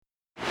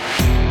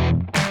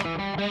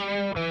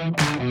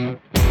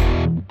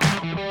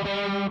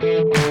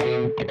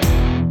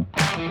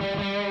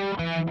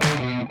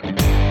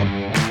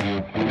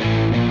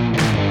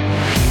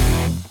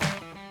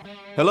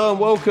Hello and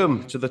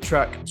welcome to the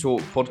Track Talk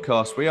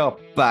podcast. We are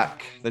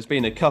back. There's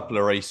been a couple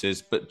of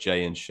races, but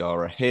Jay and Shah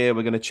are here.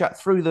 We're going to chat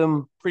through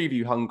them,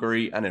 preview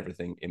Hungary and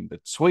everything in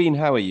between.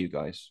 How are you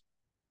guys?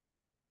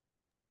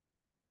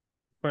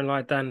 Won't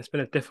lie, Dan, it's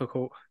been a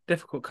difficult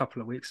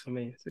couple of weeks for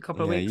me. It's a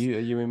couple of weeks. Are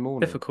you in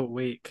mourning? Difficult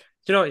week.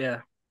 Do you know what? Yeah.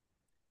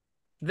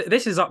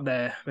 This is up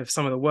there with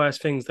some of the worst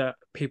things that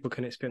people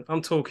can experience.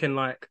 I'm talking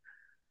like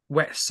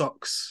wet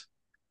socks,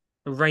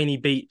 a rainy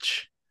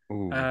beach,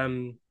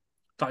 Ooh,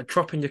 like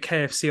dropping your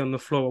KFC on the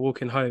floor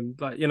walking home.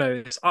 Like,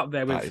 it's up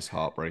there that with is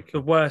heartbreaking.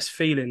 the worst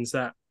feelings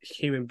that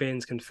human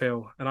beings can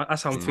feel. And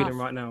that's how I'm feeling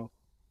right now.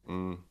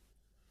 Mm.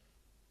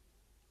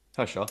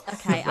 Hi, Shah.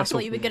 Okay, I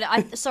thought you were gonna.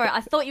 I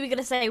thought you were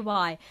gonna say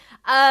why.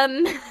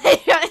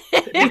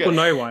 People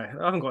know why.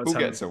 I haven't got to We'll tell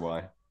get you. to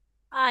why.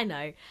 I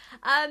know.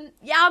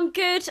 Yeah, I'm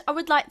good. I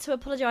would like to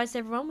apologise to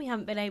everyone. We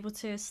haven't been able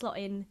to slot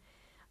in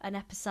an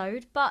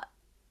episode, but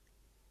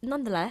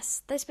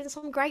nonetheless, there's been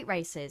some great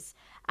races.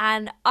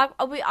 And I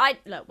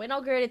look, we're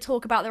not going to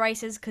talk about the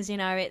races because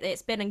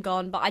it's been and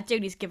gone. But I do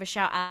need to give a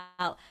shout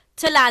out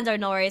to Lando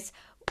Norris.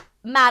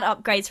 Mad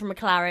upgrades from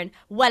McLaren,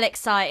 well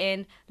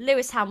exciting.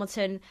 Lewis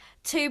Hamilton,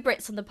 2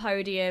 Brits on the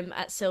podium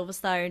at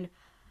Silverstone.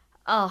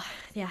 Oh,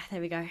 yeah, there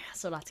we go.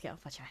 That's all I have to get off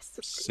my chest.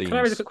 Can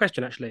I raise a quick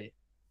question, actually?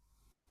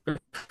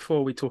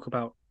 Before we talk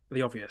about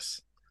the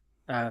obvious,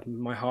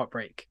 my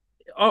heartbreak.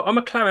 Are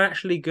McLaren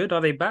actually good?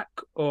 Are they back?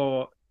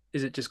 Or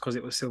is it just because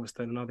it was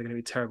Silverstone and are they going to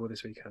be terrible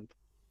this weekend?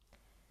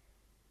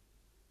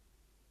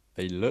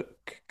 They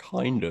look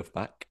kind of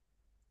back.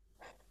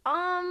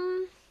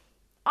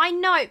 I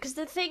know, because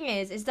the thing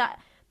is that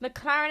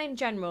McLaren in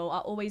general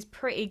are always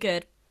pretty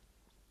good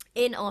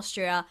in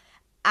Austria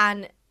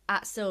and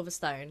at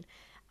Silverstone.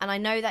 And I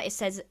know that it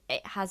says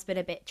it has been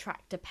a bit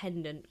track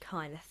dependent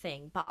kind of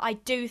thing, but I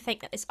do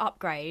think that this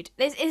upgrade,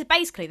 this is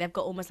basically they've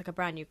got almost like a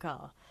brand new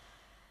car.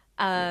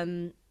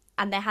 And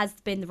there has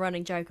been the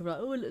running joke of like,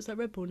 oh, it looks like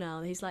Red Bull now.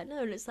 And he's like,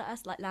 no, it looks like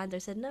like Lando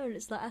said, no, it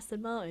looks like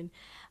Aston Martin.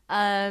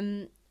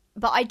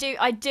 But I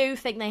do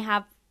think they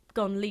have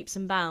gone leaps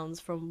and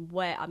bounds from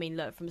where, I mean,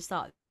 look, from the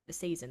start of the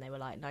season, they were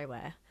like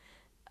nowhere.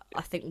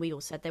 I think we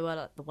all said they were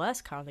like the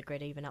worst car on the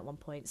grid even at one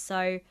point.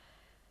 So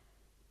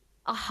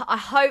I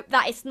hope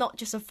that it's not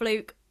just a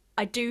fluke.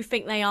 I do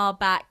think they are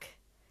back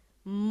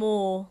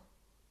more.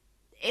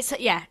 It's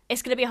going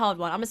to be a hard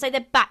one. I'm going to say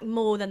they're back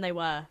more than they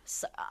were.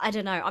 So, I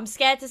don't know. I'm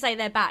scared to say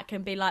they're back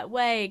and be like,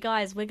 wait,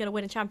 guys, we're going to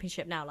win a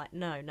championship now. Like,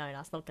 no,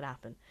 that's not going to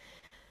happen.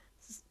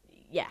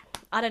 Yeah,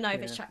 I don't know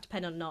if it's track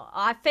dependent or not.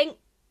 I think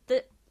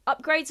the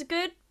upgrades are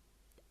good.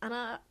 And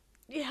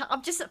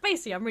I'm just,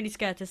 basically, I'm really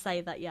scared to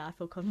say that, I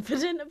feel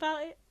confident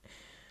about it.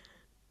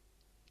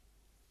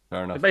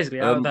 Fair enough. But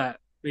basically, out of that,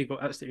 we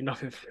got absolutely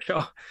nothing for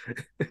sure.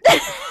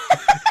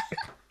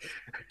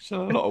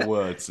 So a lot of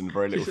words and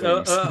very little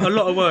things. A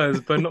lot of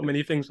words, but not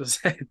many things were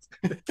said.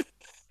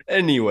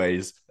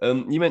 Anyways,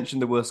 you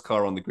mentioned the worst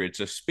car on the grid.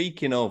 So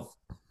speaking of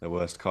the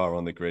worst car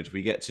on the grid,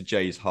 we get to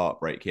Jay's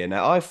heartbreak here.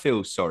 Now, I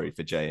feel sorry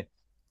for Jay.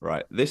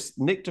 Right, this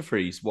Nyck de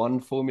Vries won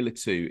Formula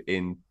 2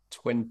 in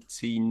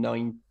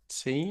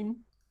 2019.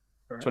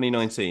 Correct.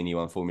 2019, he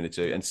won Formula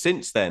 2. And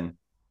since then,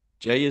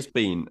 Jay has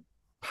been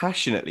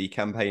passionately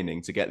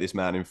campaigning to get this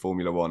man in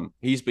Formula 1.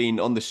 He's been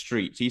on the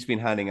streets. He's been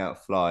handing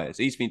out flyers.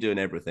 He's been doing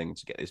everything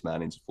to get this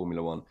man into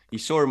Formula 1. He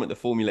saw him at the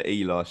Formula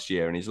E last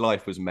year and his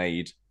life was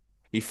made.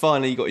 He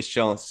finally got his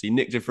chance to see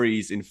Nyck de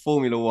Vries in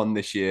Formula 1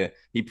 this year.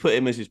 He put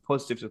him as his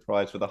positive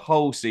surprise for the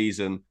whole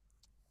season.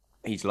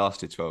 He's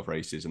lasted 12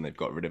 races and they've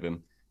got rid of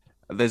him.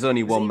 There's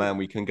only one man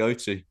we can go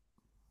to.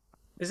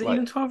 Is it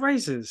even 12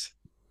 races?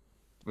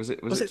 Was it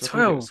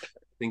 12? I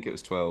think it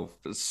was 12.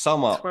 But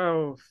sum up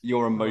 12.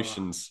 your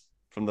emotions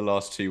from the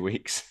last 2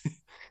 weeks.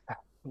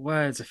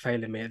 Words are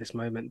failing me at this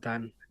moment,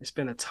 Dan. It's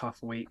been a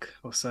tough week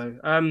or so.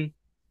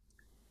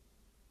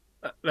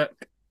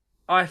 Look,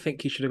 I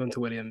think he should have gone to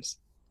Williams.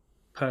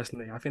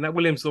 Personally, I think that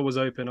Williams door was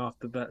open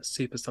after that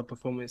super sub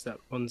performance that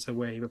Bonza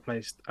where he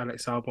replaced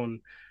Alex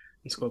Albon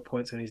and scored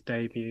points in his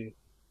debut.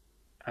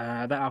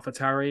 That Alpha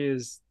Tauri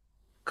is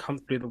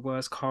comfortably the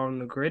worst car on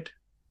the grid,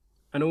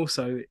 and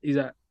also he's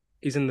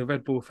in the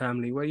Red Bull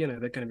family where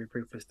they're going to be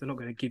ruthless. They're not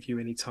going to give you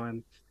any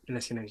time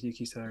unless your name's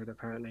Yuki Tsunoda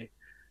apparently.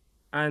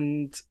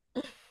 And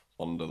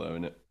Honda though,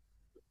 isn't it?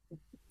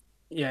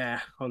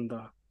 Yeah,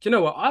 Honda. Do you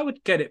know what? I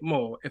would get it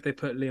more if they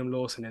put Liam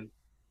Lawson in,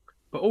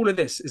 but all of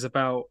this is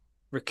about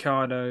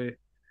Ricciardo,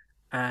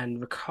 and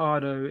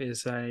Ricciardo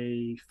is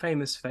a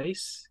famous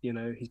face.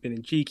 He's been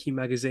in GQ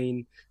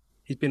magazine.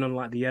 He's been on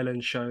like the Ellen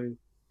show.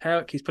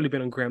 Heck, he's probably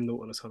been on Graham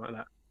Norton or something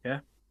like that. Yeah,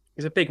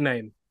 he's a big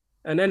name.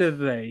 And at the end of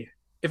the day,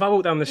 if I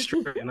walk down the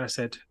street and I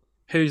said,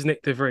 "Who's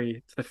Nyck de Vries?"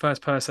 It's the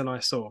first person I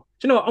saw. Do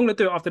you know what? I'm going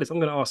to do it after this. I'm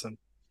going to ask them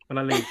when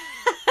I leave.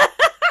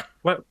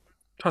 Well,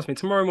 trust me,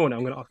 tomorrow morning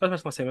I'm going to ask.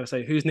 First person I see, I'm going to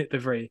say, "Who's Nyck de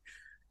Vries?"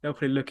 They'll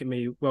probably look at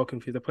me,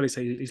 welcome you. They'll probably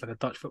say he's like a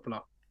Dutch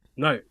footballer.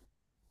 No.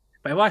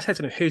 But if I said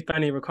to them, "Who's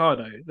Danny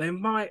Ricciardo?" they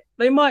might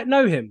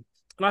know him.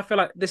 And I feel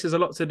like this is a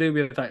lot to do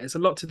with that. It's a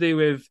lot to do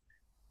with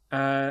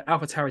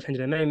Alpha Tauri changing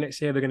their name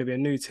next year. They're going to be a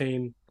new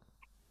team.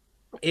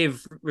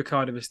 If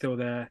Ricciardo is still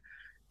there,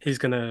 He's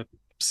gonna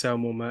sell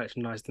more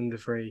merchandise than De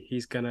Vries.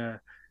 He's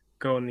gonna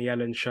go on the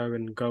Ellen Show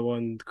and go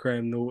on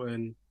Graham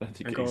Norton I don't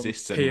think and it go on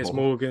exists Piers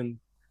anymore. Morgan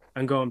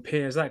and go on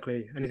Piers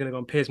exactly, and he's gonna go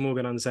on Piers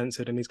Morgan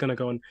Uncensored, and he's gonna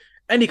go on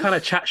any kind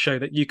of chat show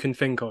that you can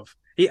think of.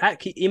 He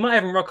might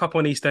even rock up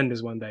on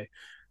EastEnders one day.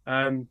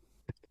 Um,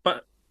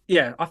 but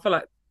yeah, I feel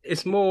like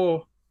it's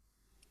more.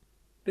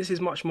 This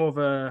is much more of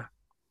a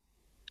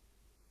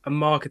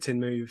marketing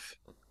move,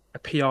 a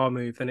PR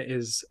move than it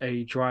is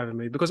a driver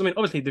move. Because I mean,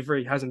 obviously De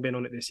Vries hasn't been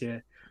on it this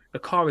year. The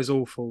car is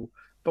awful,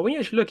 but when you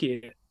actually look at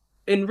it,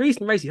 in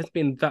recent races, he hasn't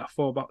been that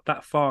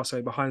far.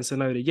 So behind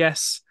Sonoda,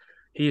 yes,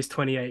 he is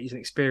 28. He's an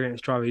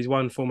experienced driver. He's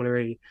won Formula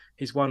E.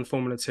 He's won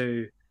Formula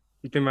Two.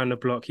 He's been around the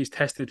block. He's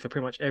tested for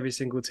pretty much every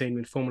single team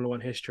in Formula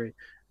One history.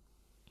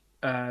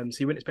 So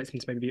you wouldn't expect him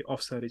to maybe be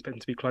offside. You expect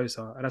him to be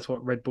closer, and that's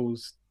what Red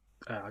Bull's,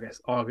 I guess,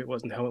 argument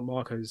was, and Helmut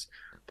Marko's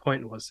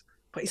point was.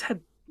 But he's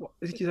had what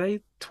did you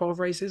say, 12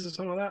 races or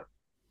something like that?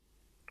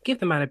 Give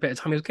the man a bit of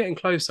time. He was getting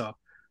closer.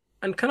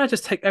 And can I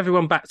just take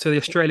everyone back to the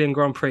Australian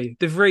Grand Prix?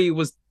 De Vries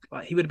was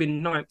like he would have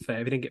been ninth there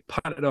if he didn't get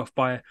punted off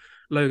by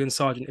Logan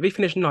Sargent. If he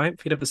finished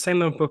ninth, he'd have the same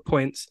number of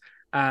points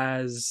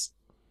as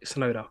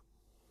Sonoda.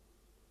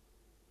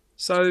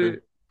 So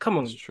come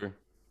on, That's true.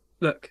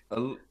 look,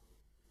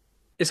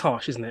 it's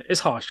harsh, isn't it? It's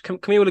harsh. Can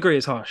we all agree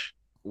it's harsh?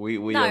 We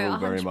No, are all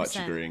very 100%. much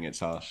agreeing it's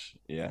harsh.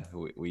 Yeah,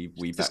 we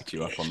backed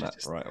you up on that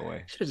right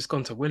away. Should have just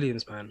gone to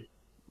Williams, man.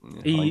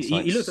 Yeah,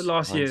 He looked at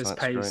last year's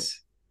hindsight's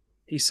pace.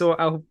 He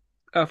saw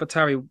Alpha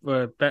Tauri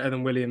were better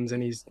than Williams,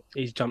 and he's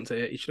jumped at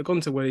it. He should have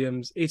gone to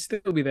Williams. He'd still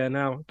be there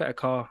now. Better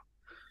car.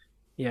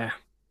 Yeah,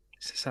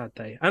 it's a sad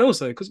day. And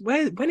also, because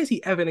when is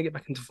he ever going to get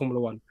back into Formula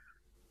One?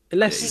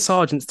 Unless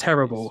Sargent's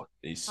terrible.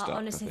 He's stuck, I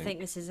honestly I think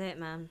this is it,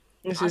 man.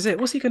 This is it.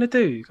 What's he going to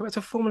do? Go back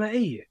to Formula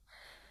E?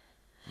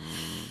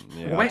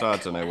 Yeah, I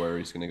don't know where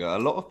he's going to go. A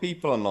lot of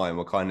people online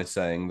were kind of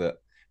saying that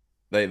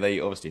they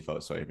obviously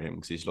felt sorry for him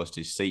because he's lost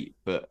his seat,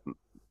 but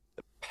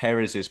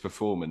Perez's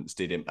performance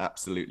did him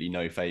absolutely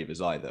no favors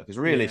either. Because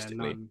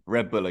realistically,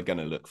 Red Bull are going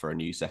to look for a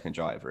new second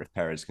driver if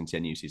Perez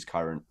continues his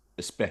current,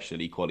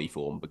 especially quali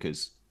form,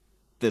 because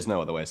there's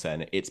no other way of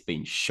saying it. It's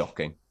been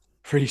shocking.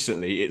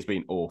 Recently, it's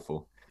been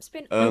awful. It's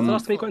been the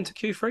last time he got into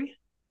Q3?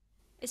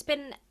 It's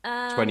been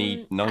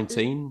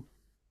 2019.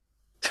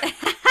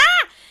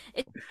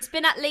 It's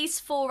been at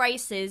least 4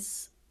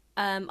 races,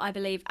 I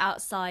believe,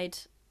 outside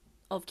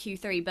of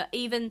Q3. But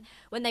even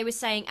when they were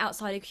saying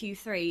outside of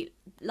Q3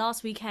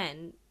 last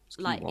weekend,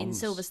 like in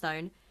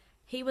Silverstone,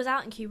 he was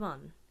out in Q1.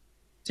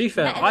 To be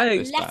fair,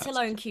 let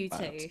alone Q2.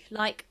 Bad.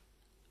 Like,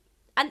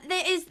 and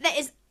there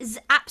is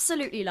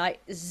absolutely like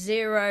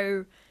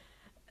zero,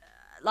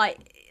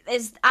 like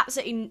there's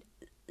absolutely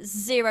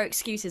zero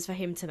excuses for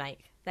him to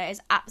make. There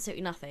is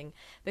absolutely nothing,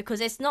 because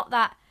it's not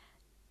that,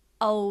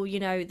 oh, you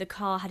know, the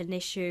car had an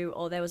issue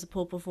or there was a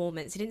poor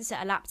performance. He didn't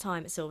set a lap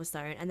time at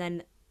Silverstone, and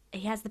then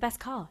he has the best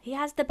car. He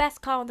has the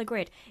best car on the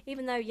grid.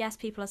 Even though, yes,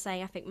 people are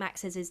saying I think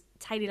Max's is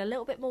tailored a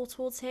little bit more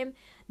towards him,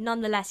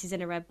 nonetheless, he's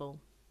in a Red Bull.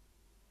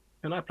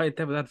 And I played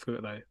devil's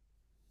advocate, though,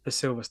 for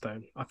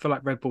Silverstone. I feel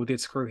like Red Bull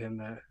did screw him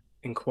there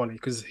in quali,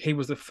 because he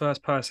was the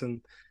first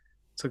person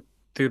to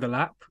do the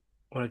lap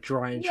on a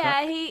drying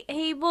track. Yeah,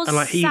 he was. And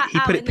like he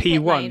put it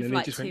P1 and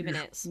like it just 2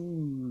 minutes.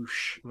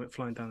 Whoosh, went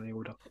flying down the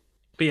order.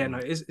 But yeah, no,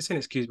 it's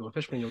inexcusable,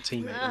 especially when your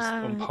teammate is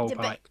on pole for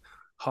like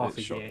half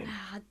a year.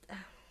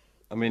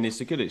 I mean,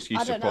 it's a good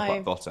excuse to prop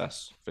up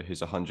Bottas for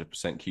his 100%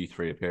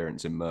 Q3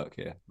 appearance in Merc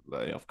here.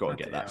 Like, I've got to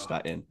get that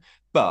stat in.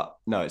 But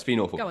no, it's been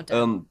awful. Go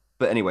on,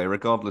 but anyway,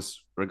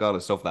 regardless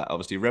of that,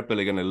 obviously Red Bull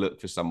are going to look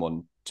for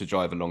someone to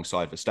drive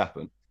alongside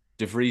Verstappen.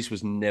 De Vries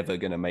was never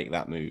going to make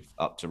that move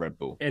up to Red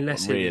Bull,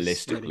 unless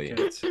realistically,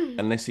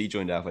 unless he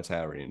joined Alpha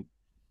Tauri and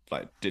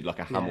like did like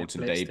a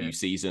Hamilton debut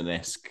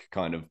season-esque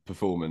kind of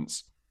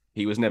performance.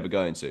 He was never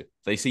going to.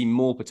 They see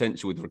more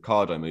potential with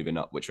Ricciardo moving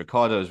up, which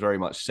Ricciardo has very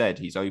much said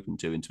he's open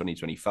to in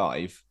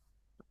 2025.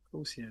 Of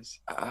course he is.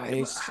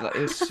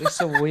 It's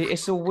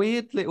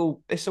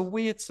a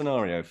weird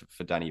scenario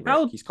for Danny Rick.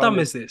 How dumb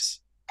is this?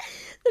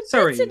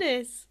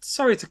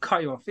 Sorry to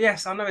cut you off.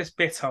 Yes, I know it's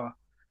bitter.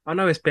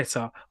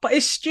 But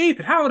it's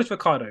stupid. How old is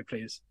Ricciardo,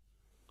 please?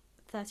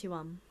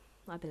 31,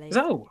 I believe. Is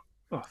that all?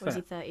 Oh, or is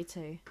he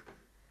 32?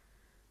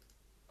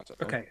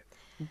 Okay.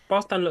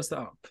 Whilst Dan looks that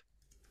up,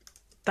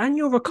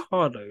 Daniel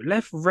Ricciardo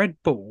left Red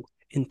Bull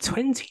in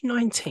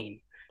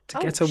 2019 to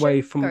get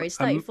away from. He's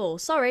 34.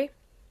 Sorry.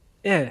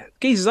 Yeah,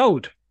 Geezer's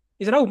old.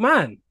 He's an old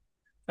man.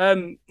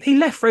 He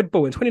left Red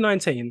Bull in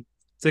 2019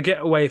 to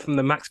get away from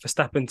the Max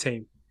Verstappen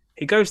team.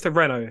 He goes to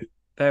Renault.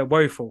 They're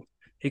woeful.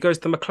 He goes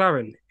to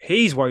McLaren.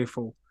 He's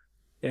woeful.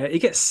 Yeah, he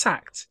gets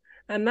sacked.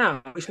 And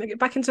now he's going to get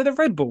back into the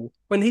Red Bull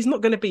when he's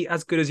not going to be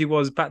as good as he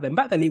was back then.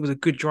 Back then, he was a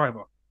good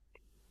driver.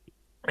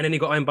 And then he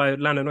got owned by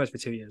Lando Norris for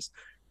 2 years.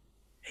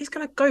 He's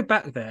going to go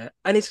back there,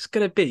 and it's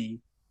going to be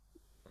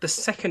the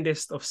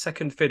secondest of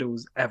second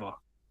fiddles ever.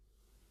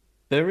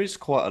 There is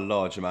quite a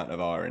large amount of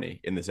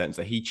irony in the sense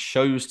that he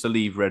chose to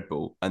leave Red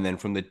Bull, and then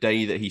from the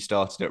day that he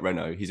started at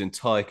Renault, his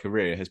entire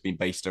career has been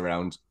based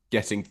around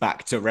getting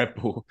back to Red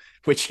Bull,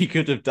 which he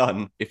could have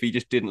done if he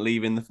just didn't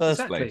leave in the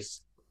first place.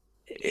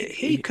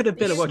 he could have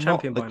been a It's world not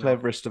champion the by now.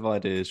 cleverest of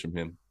ideas from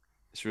him.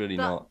 It's really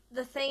But not.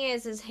 the thing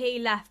is he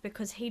left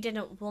because he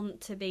didn't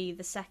want to be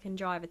the second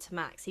driver to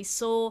Max. He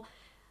saw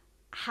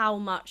how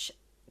much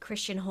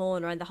Christian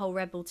Horner and the whole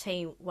Red Bull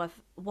team were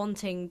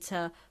wanting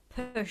to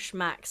push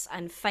Max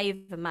and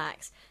favour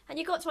Max. And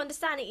you got to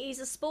understand he's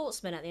a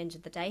sportsman at the end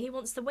of the day. He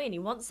wants to win. He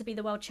wants to be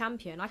the world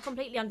champion. I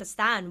completely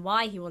understand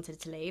why he wanted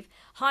to leave.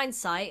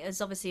 Hindsight is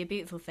obviously a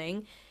beautiful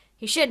thing.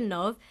 He shouldn't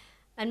have.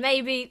 And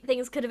maybe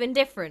things could have been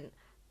different.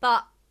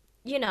 But,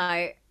 you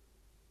know,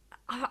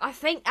 I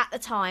think at the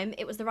time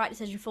it was the right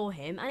decision for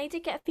him. And he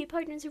did get a few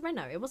podiums with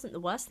Renault. It wasn't the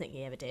worst thing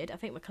he ever did. I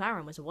think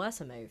McLaren was a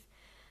worse move.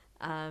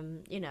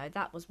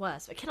 That was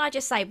worse. But can I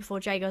just say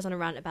before Jay goes on a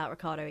rant about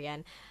Ricciardo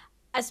again,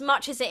 as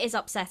much as it is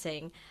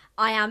upsetting,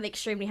 I am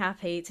extremely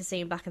happy to see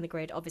him back in the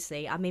grid.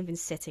 Obviously, I'm even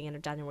sitting in a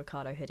Daniel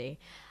Ricciardo hoodie.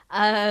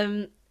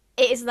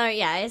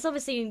 It's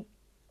obviously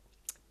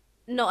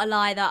not a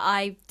lie that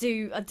I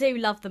do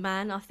love the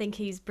man. I think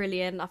he's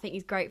brilliant. I think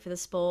he's great for the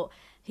sport.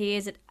 He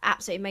is an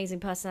absolutely amazing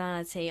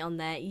personality on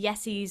there.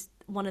 Yes, he's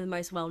one of the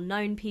most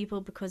well-known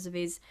people because of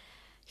his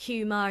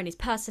humour and his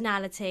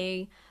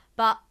personality.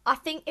 But I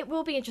think it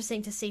will be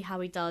interesting to see how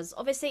he does.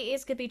 Obviously, it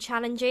is going to be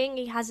challenging.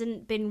 He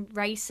hasn't been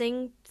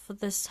racing for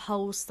this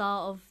whole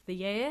start of the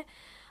year.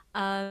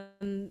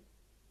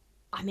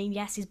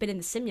 Yes, he's been in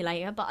the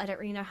simulator, but I don't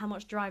really know how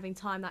much driving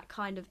time that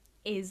kind of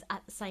is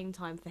at the same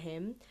time for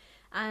him.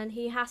 And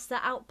he has to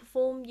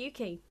outperform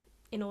Yuki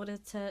in order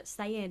to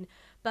stay in.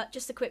 But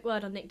just a quick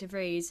word on Nyck de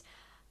Vries.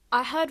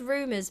 I heard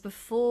rumours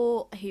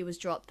before he was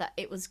dropped that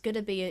it was going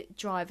to be a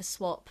driver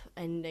swap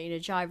and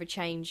driver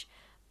change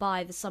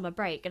by the summer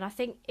break, and I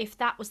think if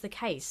that was the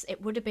case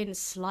it would have been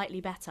slightly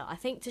better. I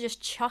think to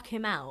just chuck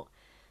him out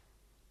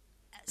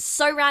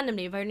so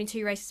randomly with only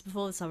 2 races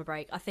before the summer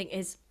break, I think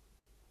is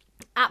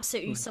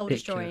absolutely soul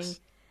destroying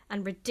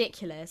and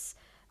ridiculous.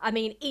 I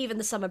mean, even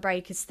the summer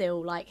break is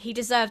still like, he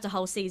deserved a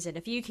whole season.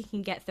 If Yuki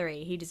can get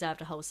 3, he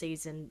deserved a whole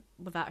season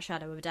without a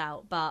shadow of a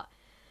doubt. But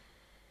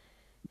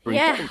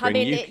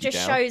it just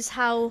shows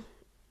how.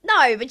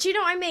 No, but you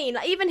know what I mean?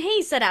 Like, even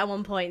he said at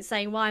one point,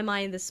 saying, why am I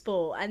in the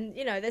sport? And,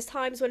 there's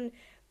times when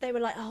they were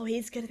like, oh,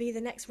 he's going to be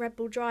the next Red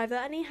Bull driver,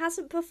 and he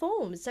hasn't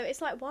performed. So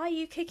it's like, why are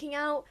you kicking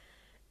out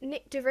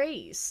Nyck de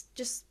Vries?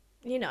 Just,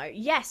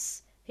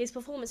 yes, his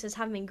performances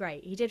haven't been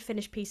great. He did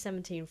finish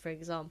P17, for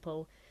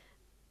example,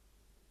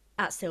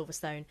 at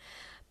Silverstone.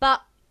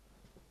 But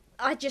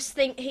I just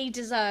think he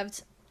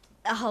deserved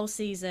a whole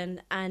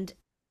season, and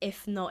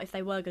if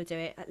they were going to do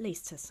it, at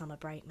least to summer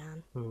break,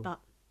 man. But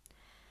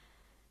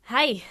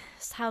hey,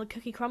 it's how the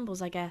cookie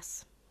crumbles, I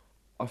guess.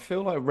 I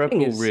feel like Red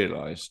Bull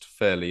realised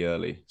fairly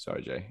early,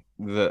 sorry Jay,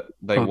 that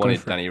they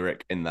wanted Danny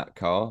Rick in that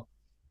car.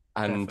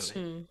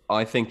 And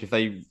I think if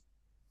they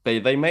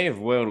may have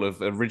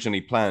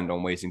originally planned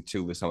on waiting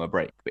till the summer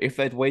break. But if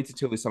they'd waited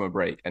till the summer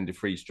break and de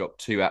Vries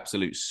dropped 2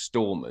 absolute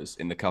stormers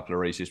in the couple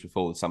of races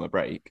before the summer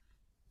break,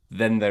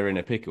 then they're in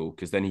a pickle,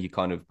 because then he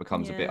kind of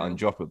becomes a bit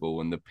undroppable,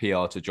 and the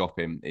PR to drop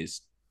him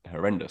is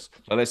horrendous.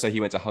 So let's say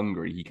he went to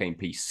Hungary, he came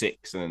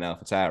P6 in an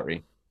Alpha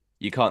Tauri.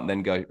 You can't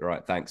then go,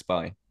 right, thanks,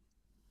 bye.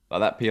 Like,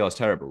 that PR is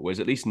terrible.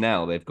 Whereas at least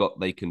now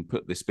they can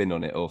put the spin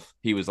on it of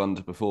he was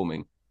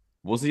underperforming.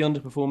 Was he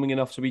underperforming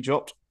enough to be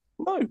dropped?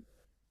 No.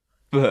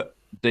 But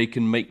they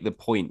can make the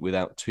point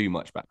without too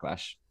much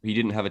backlash. He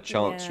didn't have a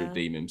chance to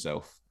redeem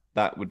himself.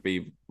 That would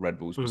be Red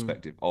Bull's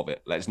perspective of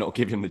it. Let's not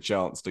give him the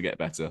chance to get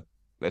better.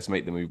 Let's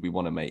make the move we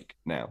want to make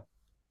now.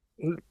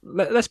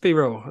 Let's be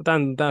real.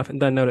 Dan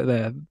nailed it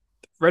there.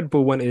 Red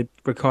Bull wanted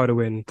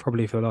Ricciardo in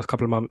probably for the last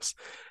couple of months.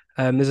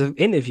 There's an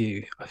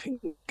interview, I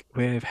think,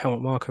 with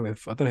Helmut Marko, I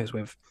don't know who it's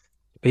with,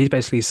 but he's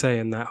basically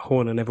saying that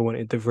Horner never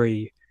wanted de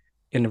Vries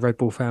in the Red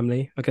Bull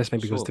family. I guess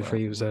maybe because de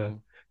Vries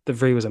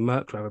was a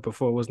Merc driver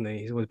before, wasn't he?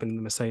 He's always been in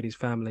the Mercedes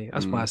family.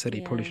 That's why I said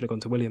he probably should have gone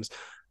to Williams.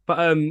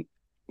 But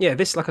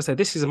this, like I said,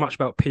 this is as much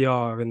about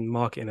PR and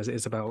marketing as it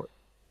is about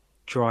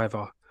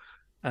driver.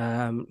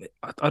 I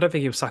don't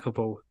think he was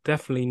sackable.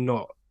 Definitely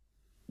not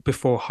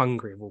before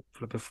Hungary. Well,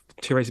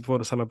 2 races before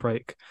the summer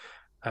break.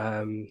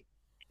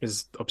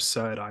 Is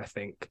absurd, I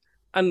think.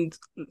 And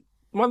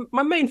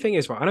my main thing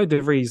is, right, I know de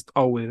Vries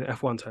old in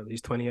F1 terms,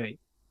 he's 28.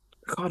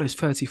 Ricciardo's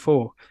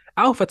 34.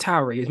 Alpha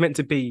Tauri is meant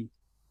to be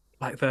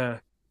like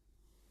the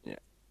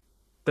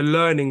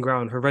learning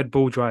ground for Red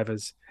Bull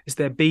drivers. It's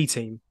their B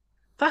team.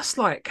 That's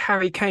like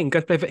Harry Kane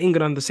going to play for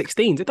England under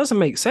 16s. It doesn't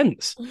make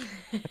sense.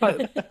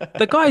 Like,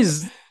 the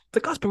guy's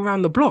been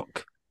around the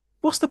block.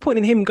 What's the point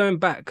in him going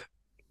back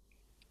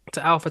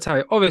to Alpha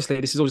Tauri?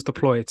 Obviously, this is all just a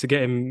ploy to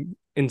get him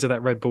into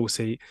that Red Bull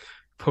seat.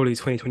 Probably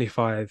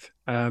 2025.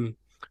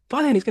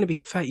 By then he's going to be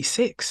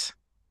 36.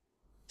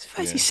 It's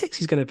 36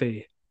 he's going to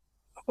be.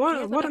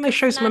 Why don't they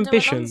show some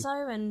ambition?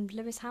 Alonso and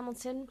Lewis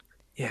Hamilton.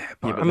 Yeah,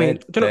 but I mean,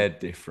 they're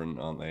different,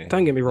 aren't they?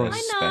 Don't get me wrong.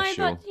 I know,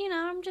 but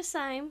I'm just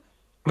saying.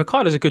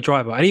 Ricciardo's a good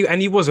driver,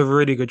 and he was a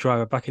really good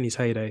driver back in his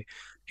heyday.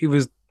 He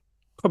was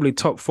probably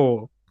top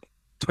 4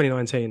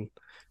 2019.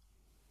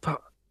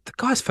 But the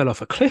guy's fell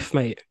off a cliff,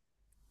 mate.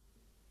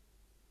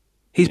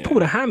 He's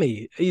pulled a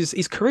hammy.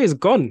 His career's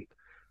gone.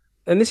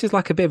 and this is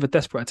like a bit of a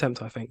desperate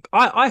attempt, I think.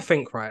 I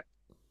think, right,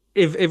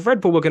 if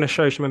Red Bull were going to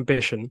show some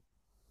ambition,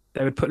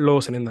 they would put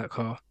Lawson in that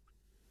car,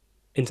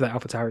 into that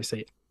Alpha Tauri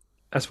seat.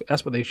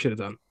 That's what they should have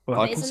done. Well,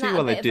 I But can isn't see that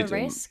why a they bit of a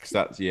didn't, risk? because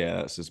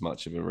that's as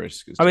much of a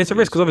risk as I mean, De it's a risk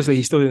Vries because obviously was.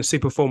 he's still doing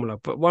Super Formula,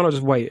 but why not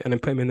just wait and then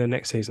put him in the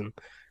next season?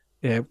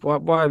 Yeah,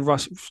 why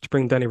rush to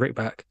bring Danny Rick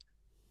back?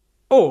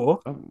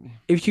 Or Um,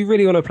 if you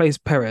really want to place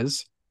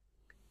Perez,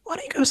 why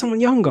don't you go with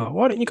someone younger?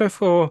 Why don't you go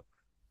for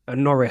a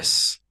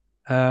Norris,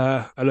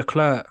 a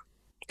Leclerc?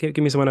 Give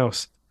me someone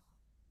else.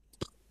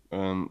 I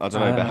don't know,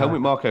 but Uh,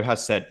 Helmut Marko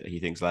has said that he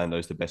thinks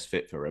Lando's the best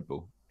fit for Red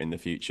Bull in the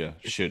future,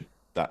 should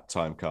that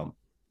time come.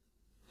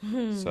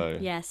 So,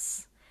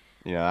 Yes.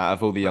 out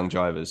of all the young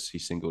drivers, he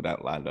singled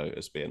out Lando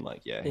as being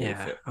like, yeah, he'll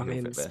yeah, fit. I He'll mean,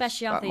 fit best.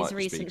 Especially That after his might just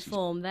be recent 'cause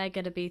form, they're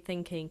going to be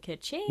thinking,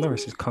 Norris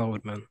ka-ching. is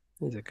cold, man.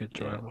 He's a good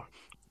yeah, driver,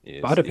 he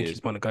but I is. don't He think is.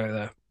 he'd want to go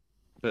there.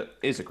 But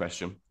here's a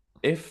question: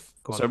 If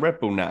Go so, on. Red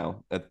Bull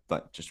now are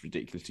like just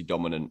ridiculously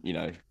dominant.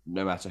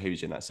 No matter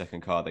who's in that second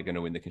car, they're going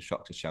to win the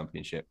constructors'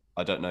 championship.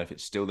 I don't know if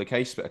it's still the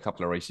case, but a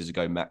couple of races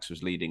ago, Max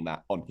was leading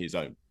that on his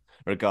own,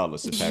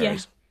 regardless of Yeah.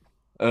 Perez.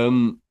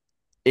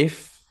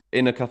 If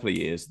in a couple of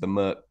years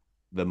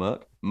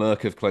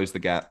Merc have closed the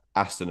gap,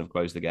 Aston have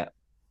closed the gap.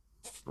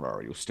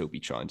 Ferrari will still be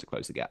trying to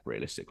close the gap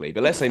realistically,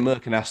 but let's say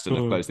Merc and Aston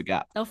have closed the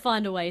gap. They'll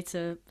find a way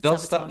to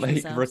Does that sabotage make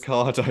themselves.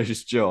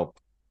 Ricciardo's job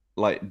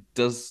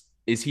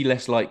is he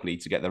less likely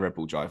to get the Red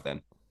Bull drive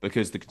then?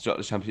 Because the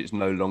Constructors' Championship is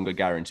no longer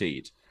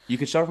guaranteed. You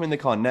could shove him in the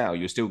car now,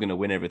 you're still going to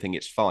win everything.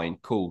 It's fine,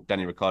 cool.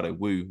 Danny Ricciardo,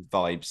 woo,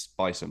 vibes,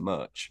 buy some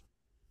merch.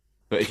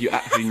 But if you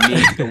actually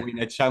need to win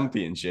a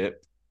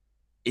championship,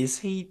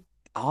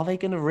 are they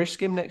going to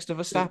risk him next to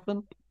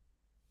Verstappen? I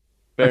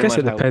Bear in guess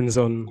mind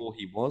how poor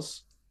he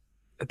was.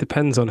 it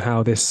depends on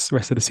how this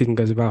rest of the season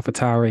goes with Alpha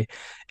Tauri.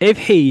 If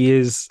he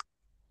is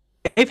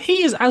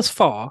as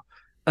far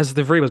as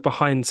De Vries was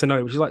behind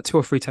Tsunoda, which is like 2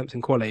 or 3 attempts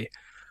in quali,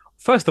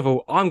 first of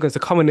all, I'm going to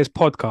come in this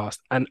podcast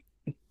and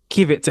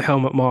give it to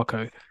Helmut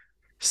Marko.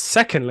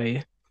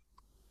 Secondly,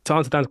 to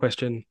answer Dan's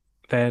question,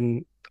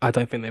 then I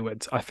don't think they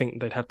would. I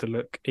think they'd have to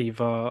look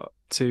either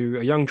to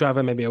a young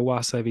driver, maybe a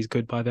Wasa if he's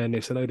good by then,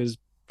 if Tsunoda's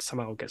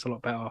somehow gets a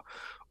lot better,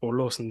 or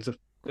Lawson's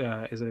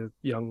is a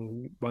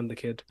young wonder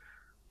kid,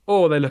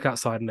 or they look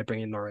outside and they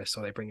bring in Norris,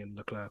 or they bring in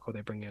Leclerc, or they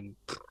bring in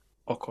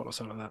Ocon or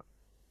something like that.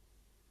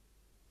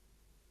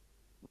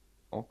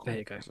 There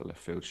you go. It's a left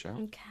field shout.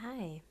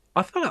 Okay.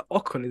 I feel like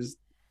Ocon is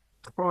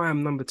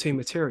prime number 2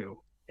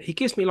 material. He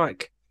gives me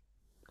like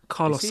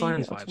Carlos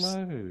Sainz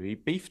vibes. No, he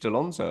beefed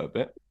Alonso a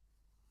bit.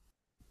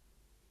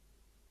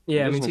 Yeah,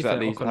 He I mean, doesn't to be fair,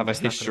 exactly Ocon have a was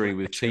snapping history at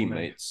with Ricci, mate.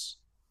 teammates.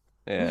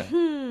 Yeah,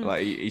 Mhm.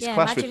 like he's Yeah,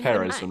 clashed with imagine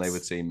him and Perez when they were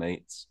Max.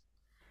 teammates.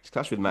 He's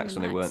clashed with Him Max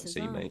and when they Max weren't as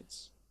well.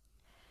 teammates.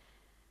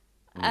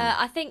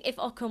 I think if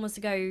Ocon was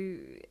to go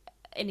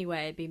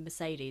anywhere, it'd be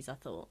Mercedes, I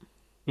thought.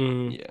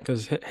 Yeah.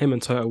 Because him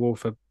and Toto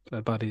Wolff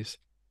are buddies.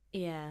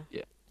 Yeah.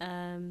 Yeah.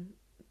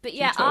 But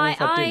yeah, Toto Wolff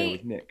had dinner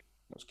with Nick.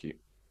 That was cute.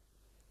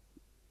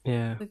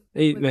 Yeah, With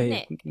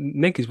mate,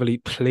 Nick is really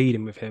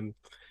pleading with him.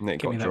 Nick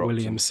Give got me that dropped.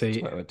 Williams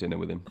seat. Toto had dinner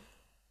with him.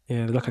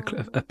 Yeah, there's like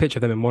a picture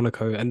of them in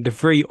Monaco. And De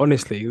Vries,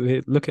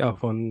 honestly, look it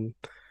up on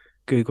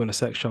Google in a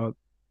sec shot.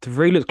 De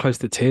Vries looks close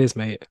to tears,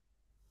 mate.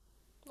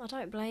 I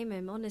don't blame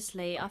him,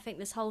 honestly. I think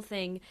this whole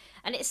thing,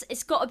 and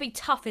it's got to be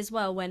tough as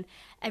well when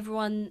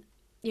everyone,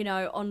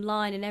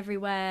 online and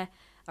everywhere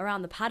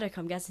around the paddock,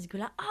 I'm guessing, is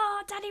going like,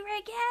 oh, Danny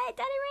Rick, yeah,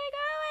 Danny Rick,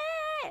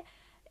 oh, yeah.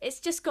 It's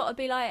just got to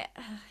be like,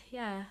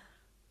 yeah.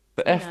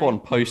 The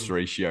F1 post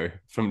ratio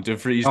from De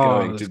Vries Oh,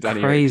 going it to was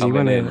Danny crazy, Rick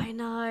coming wasn't in. it? I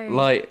know.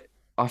 Like,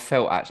 I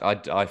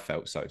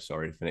felt so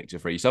sorry for Nick de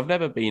Vries. I've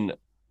never been,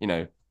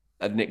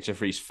 a Nick de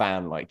Vries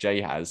fan like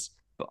Jay has,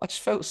 but I just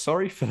felt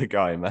sorry for the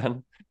guy,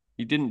 man.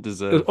 He didn't It was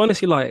deserve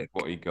honestly like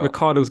what he got.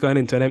 Ricardo was going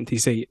into an empty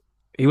seat.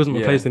 He wasn't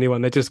Yeah. replacing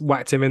anyone. They just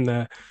whacked him in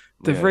there.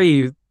 De Yeah.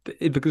 Vries,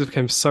 it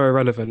became so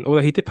irrelevant. Although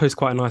he did post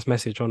quite a nice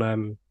message on I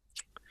think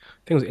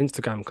it was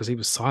Instagram because he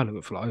was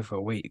silent for like over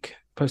a week.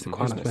 Posted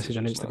quite a His nice message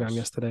on message was Instagram nice.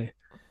 yesterday,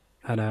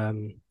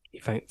 and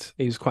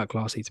he was quite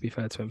classy, to be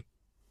fair to him.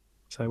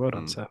 So well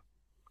done, sir.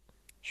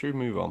 Should we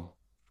move on?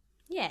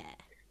 Yeah.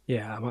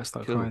 Yeah, I might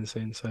start Cool. crying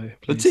soon. So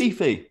please.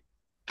 Latifi.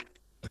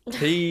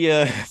 He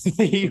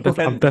I'm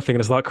went definitely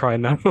gonna start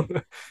crying now.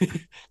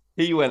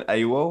 he went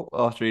AWOL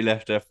after he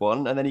left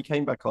F1, and then he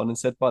came back on and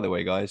said, "By the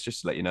way, guys,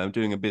 just to let you know, I'm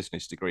doing a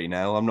business degree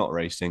now. I'm not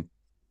racing."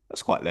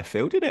 That's quite left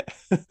field, isn't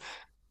it?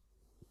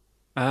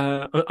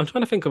 I'm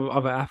trying to think of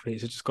other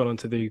athletes who just gone on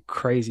to do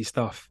crazy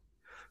stuff.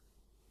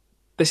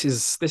 This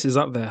is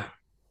up there.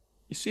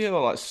 You see a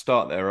lot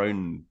start their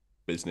own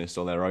business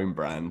or their own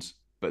brand,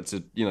 but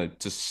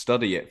to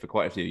study it for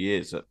quite a few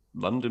years at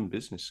London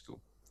Business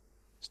School.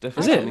 It's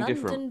definitely Is it? something London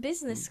different.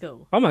 Business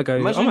School. I might go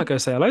Imagine-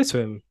 say hello to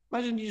him.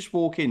 Imagine you just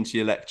walk into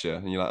your lecture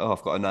and you're like, "Oh,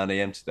 I've got a 9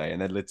 a.m. today,"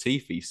 and then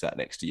Latifi sat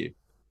next to you.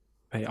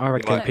 Hey, I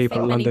reckon don't people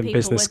at think many London people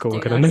Business would School do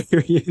are gonna know that. who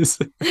he is.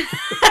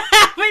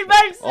 We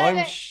both said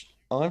it.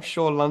 I'm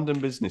sure London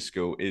Business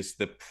School is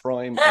the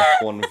prime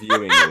F1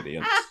 viewing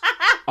audience.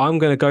 I'm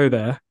gonna go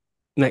there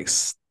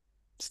next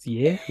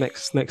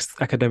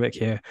academic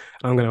year.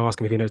 And I'm gonna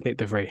ask him if he knows Nyck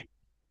de Vries.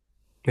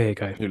 There you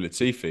go. Who,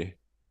 Latifi?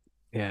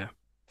 Yeah.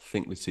 I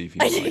think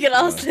Latifi. Are you might, gonna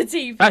ask know. the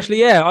TV?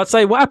 Actually, yeah, I'd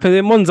say what happened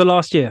in Monza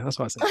last year. That's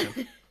what I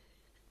said.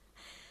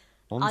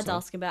 I'd Monza?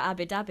 ask about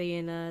Abu Dhabi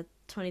in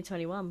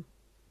 2021.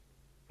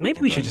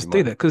 Maybe we should Okay, just you do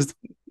might. that because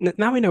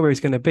now we know where he's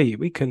going to be.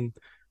 We can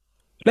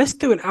let's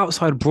do an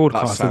outside That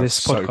broadcast of sounds this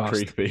so podcast.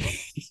 creepy.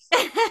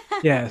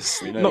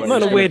 Yes, We know not where not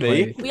in he's a gonna weird be.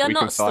 way, We are We not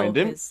can find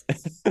him.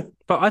 stalkers.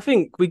 but I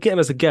think we get him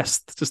as a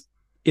guest just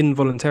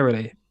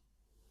involuntarily.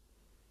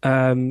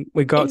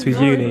 We go up to his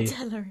uni.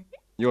 Involuntarily.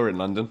 You're in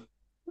London.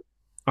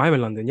 I'm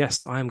in London.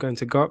 Yes, I am going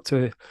to go up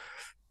to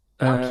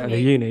I'll the commute.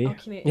 uni. I'll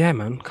commute. Yeah,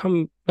 man,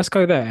 come. Let's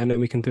go there, and then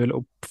we can do a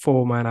little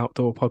 4-man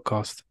outdoor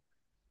podcast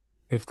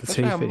with the That's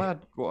how TV. mad.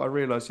 What I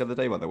realised the other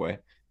day, by the way,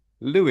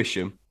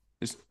 Lewisham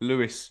is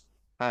Lewis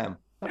Ham.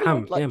 How do you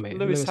Ham, know, yeah, mate.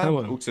 Lewis Lewis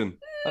Hamilton. Hamilton.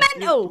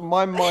 Mental.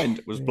 My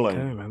mind was There you blown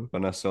go, man.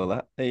 when I saw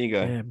that. There you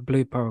go. Yeah,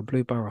 Blue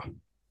Borough.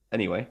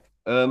 Anyway,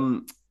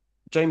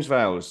 James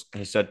Vowles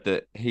has said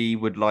that he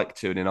would like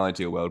to, in an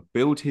ideal world,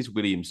 build his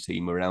Williams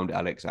team around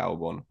Alex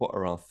Albon. What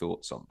are our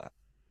thoughts on that?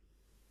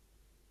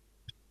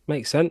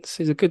 Makes sense.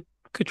 He's a good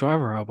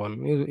driver,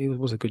 Albon. He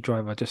was a good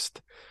driver.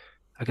 Just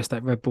I guess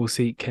that Red Bull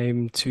seat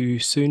came too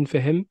soon for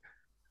him.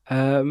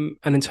 And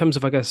in terms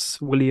of, I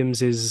guess,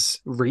 Williams's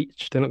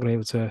reach, they're not going to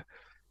be able to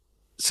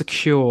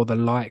secure the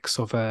likes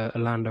of a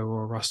Lando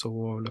or a Russell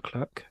or a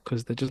Leclerc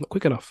because they're just not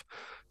quick enough.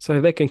 So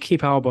they can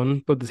keep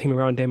Albon, build the team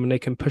around him, and they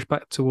can push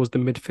back towards the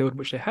midfield,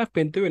 which they have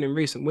been doing in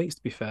recent weeks,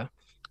 to be fair.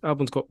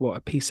 Albon's got, what,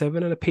 a P7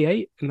 and a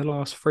P8 in the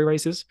last 3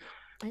 races?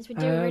 He's been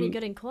doing really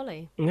good in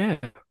quali. Yeah,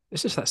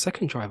 it's just that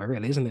second driver,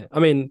 really, isn't it? I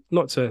mean,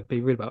 not to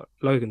be rude about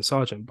Logan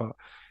Sargent, but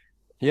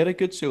He had a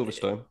good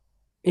Silverstone.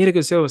 he had a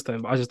good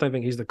Silverstone, but I just don't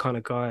think he's the kind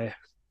of guy,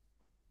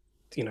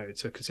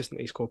 to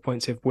consistently score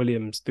points if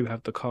Williams do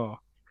have the car.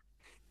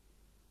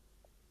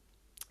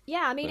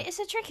 Yeah, I mean, it's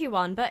a tricky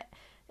one, but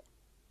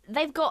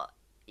they've got,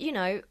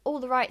 all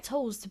the right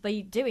tools to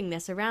be doing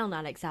this around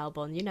Alex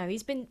Albon.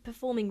 He's been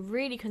performing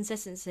really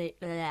consistently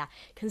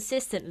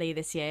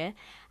this year.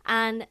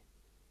 And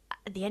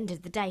at the end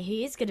of the day,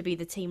 he is going to be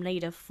the team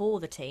leader for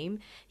the team.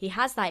 He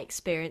has that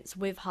experience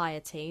with higher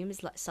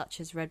teams, such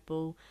as Red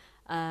Bull,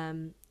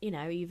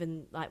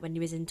 even like when he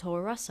was in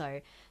Toro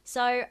Rosso.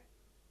 So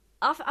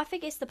I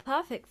think it's the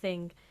perfect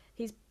thing.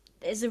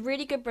 There's a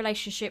really good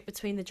relationship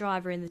between the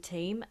driver and the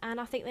team, and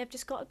I think they've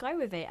just got to go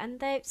with it. And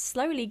they're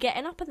slowly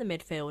getting up in the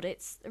midfield.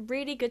 It's a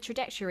really good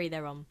trajectory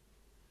they're on.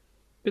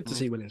 Good to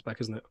see Williams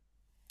back, isn't it?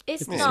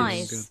 It's Good to see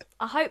nice. good.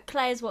 I hope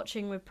Claire's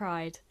watching with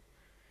pride.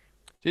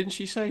 Didn't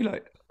she say,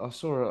 I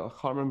saw her, I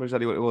can't remember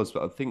exactly what it was,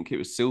 but I think it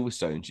was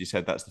Silverstone. She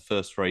said that's the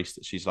first race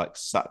that she's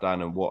sat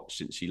down and watched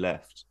since she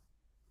left.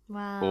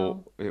 Wow.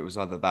 Or it was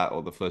either that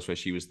or the first race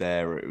she was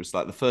there, or it was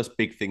the first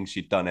big thing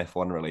she'd done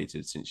F1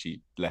 related since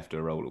she left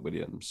her role at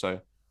Williams.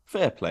 So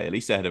fair play. At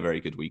least they had a very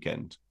good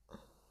weekend.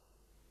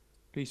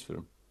 Pleased for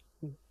them.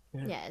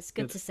 Yeah, it's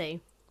good to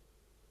see.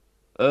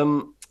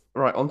 Right,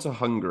 on to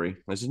Hungary.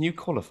 There's a new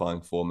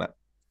qualifying format.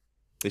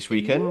 This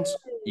weekend,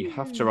 you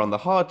have to run the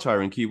hard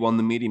tyre in Q1,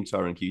 the medium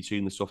tyre in Q2,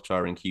 and the soft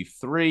tyre in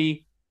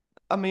Q3.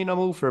 I mean, I'm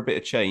all for a bit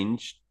of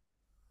change,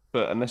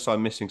 but unless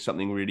I'm missing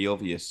something really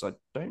obvious, I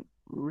don't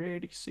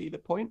really see the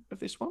point of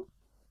this one.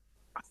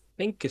 I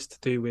think it's to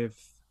do with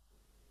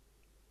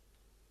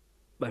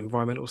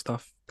environmental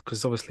stuff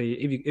because obviously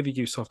if you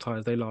use soft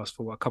tires, they last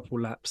for a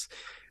couple laps,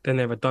 then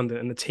they're redundant,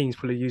 and the teams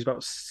probably use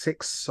about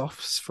 6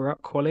 softs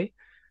throughout quali.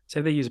 So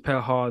if they use a pair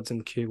of hards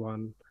in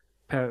Q1,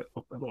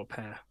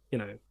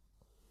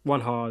 one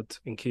hard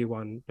in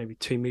Q1, maybe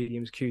 2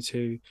 mediums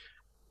Q2,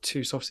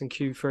 2 softs in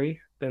Q3,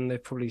 then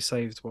they've probably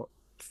saved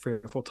 3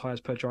 or 4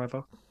 tires per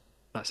driver.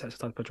 That sets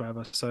tires per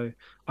driver. So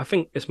I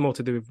think it's more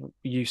to do with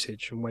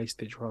usage and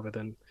wastage rather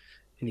than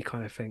any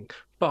kind of thing.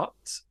 But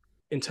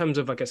in terms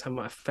of, I guess, how it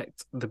might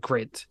affect the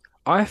grid,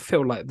 I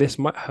feel like this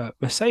might hurt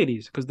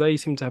Mercedes because they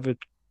seem to have an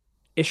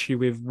issue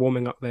with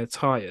warming up their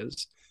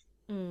tires.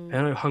 I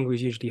know Hungary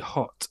is usually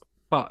hot,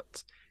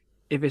 but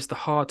if it's the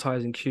hard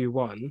tires in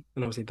Q1, and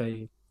obviously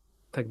they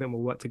take a bit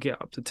more work to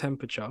get up to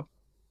temperature,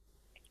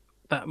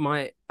 that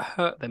might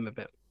hurt them a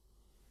bit.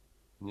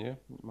 Yeah,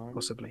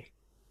 possibly.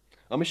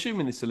 I'm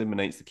assuming this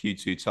eliminates the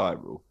Q2 tyre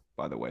rule,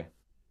 by the way.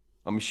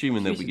 I'm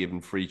assuming they'll be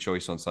given free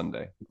choice on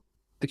Sunday.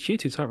 The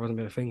Q2 tyre hasn't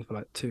been a thing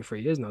for 2 or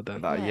 3 years now,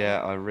 Dan.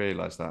 Yeah, I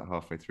realised that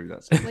halfway through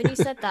that sentence. When you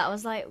said that, I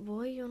was like,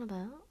 what are you on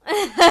about?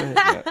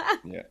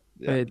 Yeah,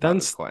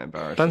 Dan's quite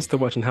embarrassing. Dan's still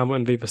watching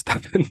Hamilton v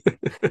Verstappen.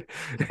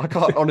 I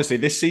can't, honestly,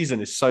 this season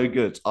is so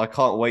good. I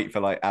can't wait for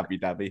Abu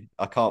Dhabi.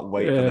 I can't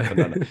wait for the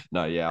banana.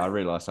 No, I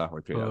realised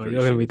halfway through that.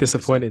 You're going to be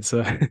disappointed,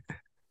 sir.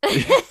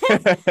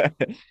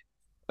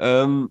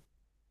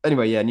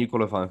 Anyway, new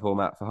qualifying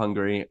format for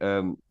Hungary.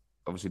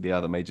 Obviously, the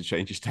other major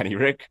change is Danny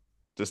Rick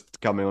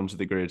just coming onto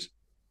the grid.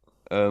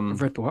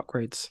 Red Bull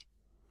upgrades.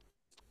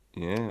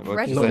 Yeah, well,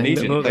 they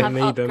needed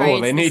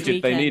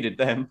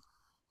them.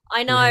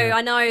 I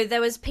know.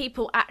 There was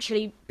people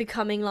actually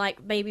becoming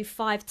maybe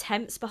 5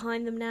 tenths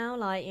behind them now.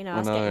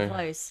 It's getting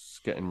close. It's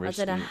getting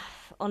risky.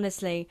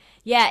 honestly.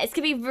 Yeah, it's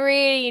going to be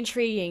really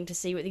intriguing to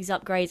see what these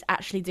upgrades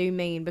actually do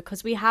mean,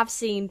 because we have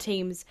seen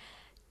teams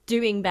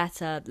doing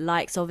better,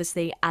 likes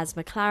obviously as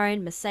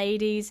McLaren,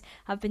 Mercedes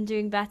have been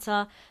doing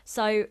better.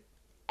 So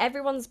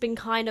everyone's been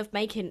kind of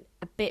making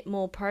a bit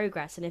more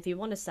progress, and if you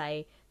want to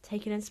say,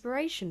 taking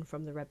inspiration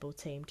from the Red Bull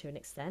team to an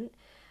extent.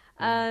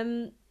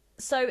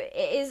 So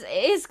it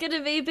is going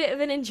to be a bit of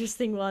an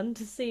interesting one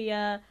to see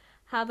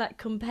how that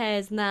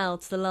compares now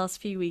to the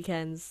last few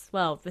weekends.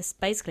 Well, this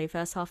basically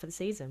first half of the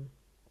season.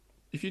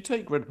 If you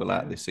take Red Bull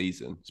out this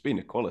season, it's been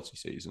a quality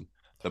season.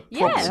 The Yeah,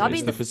 problem I is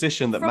mean, the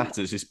position that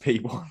matters is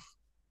P1.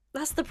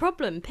 That's the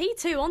problem.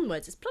 P2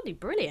 onwards, it's bloody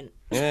brilliant.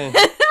 Yeah,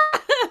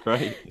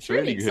 great. It's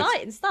really good.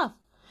 exciting stuff.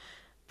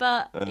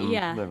 But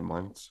yeah, Never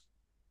mind.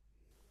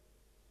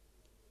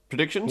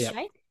 Predictions? Yeah.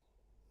 okay.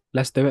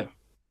 Let's do it.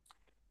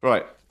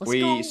 Right. Let's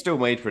go. We still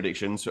made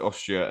predictions for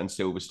Austria and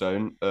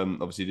Silverstone.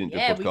 Obviously didn't do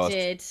a Yeah, podcast. we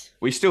did.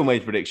 We still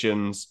made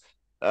predictions.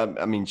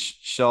 I mean,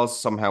 Charles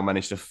somehow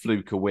managed to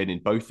fluke a win in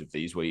both of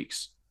these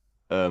weeks.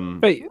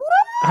 Wait,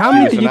 how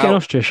many was did you an get in out-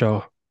 Austria,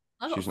 Shaw?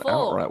 I She got was an 4.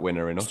 outright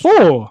winner in Austria.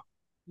 4?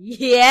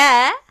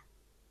 Yeah.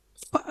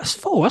 That's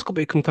 4. That's got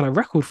to be some kind of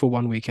record for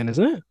one weekend,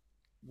 isn't it?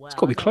 Well, It's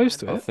got to be close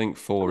to I it. think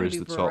 4 I'm is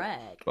gonna the be top, brag.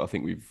 but I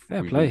think we've Fair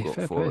all play, got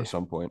fair 4 play. at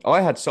some point.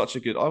 I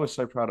was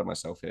so proud of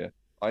myself here.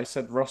 I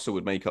said Russell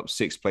would make up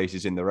 6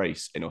 places in the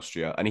race in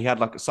Austria, and he had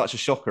like such a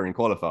shocker in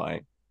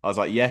qualifying. I was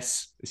like,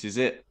 yes, this is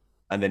it.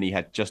 And then he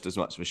had just as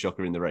much of a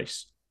shocker in the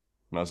race.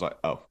 And I was like,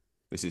 oh,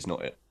 this is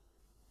not it.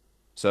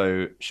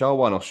 So Charles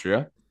won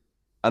Austria,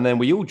 and then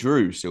we all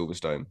drew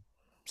Silverstone.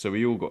 So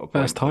we all got a point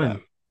First for that.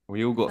 time.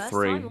 We all got First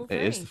 3. time, all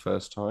It is 3. the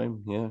first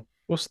time, yeah.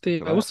 What's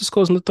Look at that. the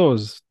scores on the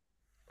doors,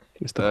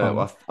 Mr.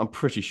 Palmer? I'm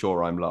pretty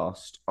sure I'm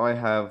last. I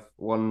have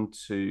 1,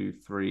 2,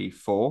 3,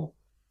 4.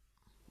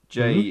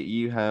 Jay,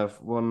 you have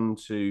 1,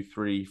 2,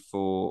 3,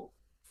 4,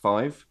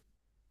 5.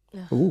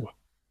 Ooh.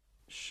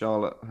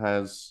 Charlotte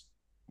has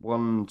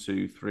 1,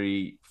 2,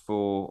 3,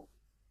 4,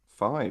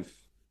 5.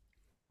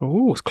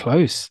 Oh, it's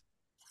close.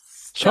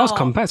 Char's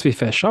come Stop. back, to be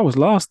fair. Char was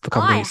last a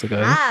couple of I weeks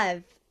ago.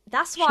 have.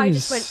 That's why I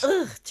just went She's-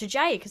 ugh to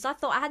Jay, because I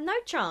thought I had no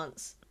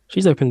chance.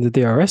 She's opened the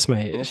DRS,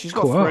 mate. Yeah, she's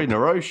got 3 in a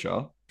row,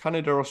 Char.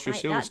 Canada, Austria,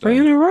 Mate, that- 3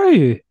 in Silverstone. a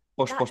row.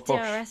 Bosh, That bosh, bosh.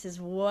 DRS is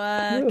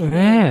working.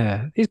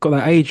 Yeah, he's got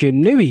that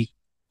Adrian Newey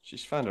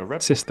She's found a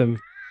red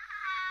system.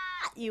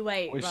 You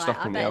wait, We're right? stuck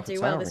I in the better Alpha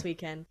do well Tauri. this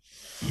weekend.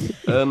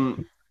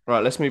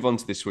 Right, let's move on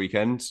to this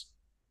weekend.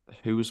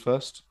 Who was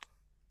first?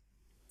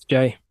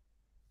 Jay.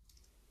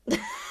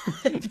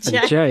 And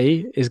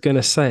Jay is going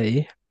to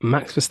say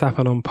Max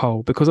Verstappen on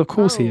pole because, of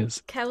course, he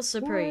is. Kel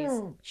surprise.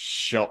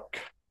 Shock.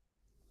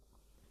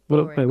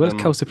 What does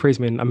Kel surprise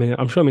mean? I mean,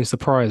 I'm sure it means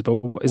surprise,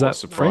 but is that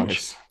What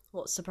French?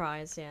 What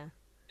surprise? Yeah.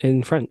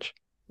 In French?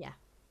 Yeah.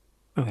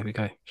 Oh, there we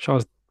go.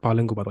 Charles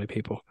bilingual, by the way,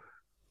 people.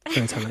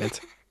 Very talented.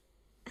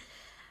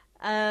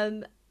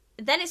 Then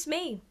it's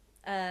me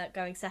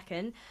going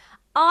second.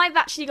 I've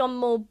actually gone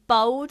more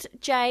bold,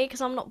 Jay,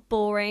 because I'm not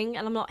boring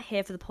and I'm not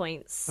here for the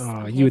points. Oh,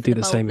 I'm you here would for do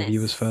the same if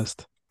you was boldness.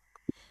 first.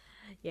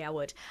 Yeah, I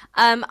would.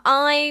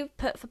 I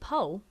put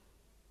for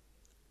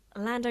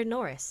Lando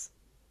Norris.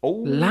 Oh,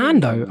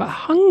 Lando at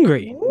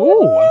Hungary.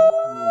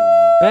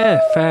 Oh,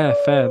 fair.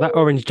 That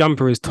orange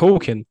jumper is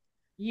talking.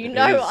 You It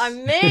know is. what I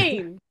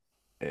mean.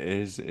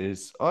 It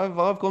is. I've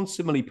gone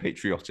similarly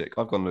patriotic.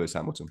 I've gone Lewis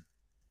Hamilton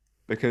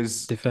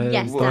because Yes,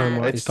 He's Dan.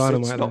 dynamite. He's it's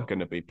dynamite. not going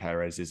to be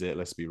Perez, is it?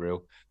 Let's be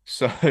real.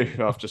 So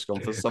I've just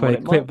gone for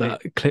someone.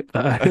 Wait, clip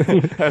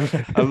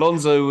that.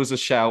 Alonso was a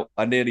shout.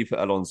 I nearly put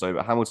Alonso,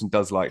 but Hamilton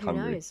does like Who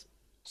Hungary. knows?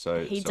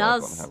 So He I've gone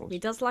does. Hamilton. He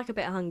does like a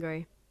bit of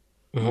Hungary.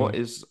 What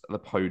is the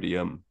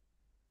podium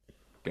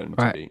going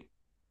to Right. be?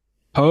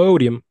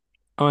 Podium.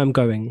 I'm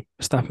going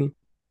Verstappen,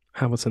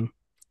 Hamilton,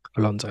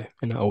 Alonso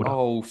in that order.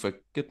 Oh, for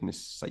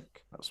goodness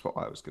sake. That's what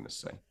I was going to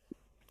say.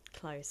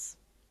 Close.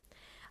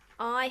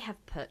 I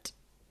have put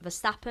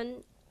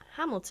Verstappen,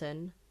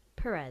 Hamilton,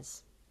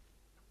 Perez.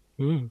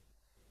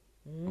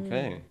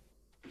 Okay.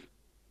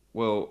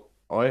 Well,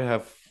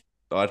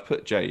 I'd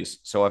put J's.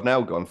 So I've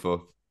now gone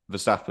for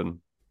Verstappen,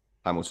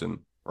 Hamilton,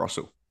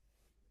 Russell.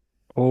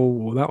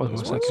 Oh, that was my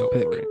That's second top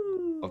pick. 3.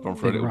 I've gone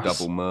for a Big little Russ.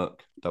 double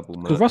merc.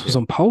 Because Russ was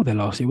on pole there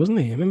last year, wasn't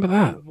he? Remember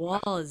that? It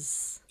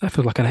was. That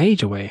feels like an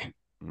age away.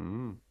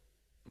 Yeah,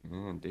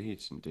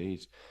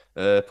 indeed.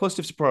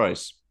 Positive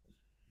surprise.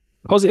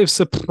 Positive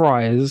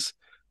surprise.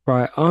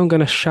 Right, I'm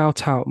going to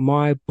shout out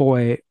my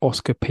boy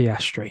Oscar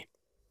Piastri.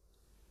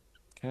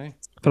 Okay.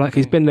 I feel like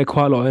he's been there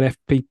quite a lot in not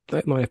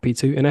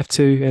FP2, in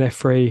F2, in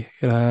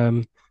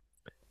F3.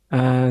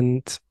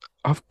 And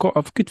I've got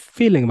a good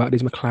feeling about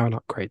these McLaren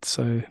upgrades.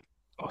 So,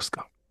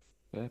 Oscar.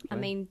 Fair I play.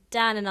 mean,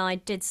 Dan and I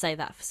did say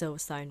that for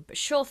Silverstone, but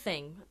sure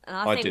thing. And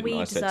I think didn't. we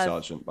I deserve. said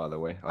Sergeant, by the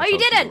way. Oh, you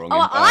didn't?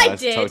 Oh, I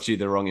did. told you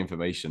the wrong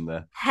information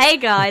there. Hey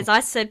guys,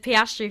 I said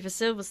Piastri for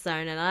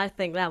Silverstone, and I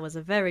think that was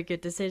a very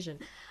good decision.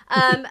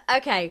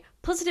 Okay,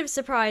 positive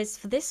surprise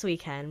for this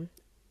weekend.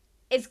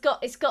 It's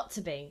got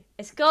to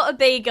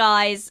be,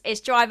 guys.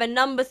 It's driver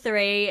number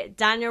 3,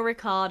 Daniel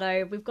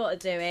Ricciardo. We've got to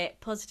do it.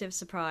 Positive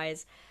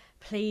surprise.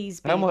 Please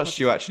be How a much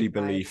do you positive actually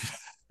surprise. believe?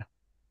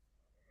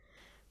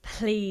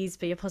 Please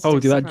be a Oh,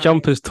 positive dude, that surprise.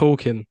 jumper's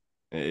talking.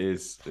 It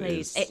is.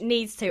 Please, It is. it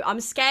needs to.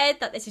 I'm scared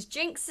that this is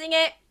jinxing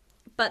it,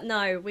 but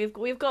no, we've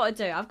got to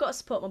do it. I've got to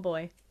support my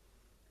boy.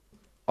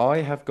 I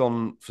have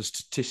gone for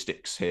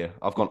statistics here.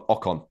 I've gone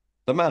Ocon.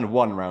 The man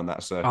won round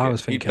that circuit. I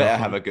was He'd thinking better Ocon.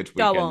 have a good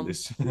Go weekend. on.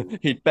 This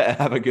he'd better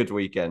have a good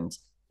weekend.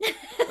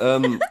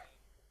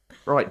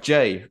 Right,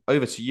 Jay,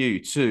 over to you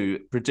to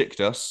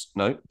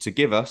to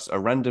give us a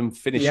random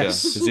finisher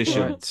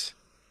position. Right.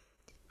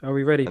 Are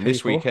we ready, And people?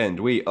 this weekend,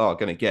 we are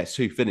going to guess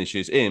who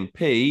finishes in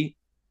P13.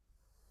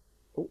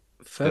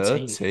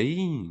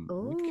 13.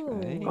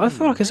 Ooh. I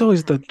feel like it's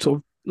always the sort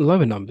of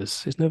lower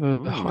numbers. It's never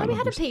the No, high No, we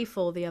had a numbers.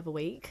 P4 the other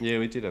week. Yeah,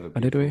 we did have a Oh,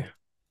 did we?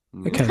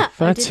 P4. Okay,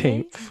 Oh, did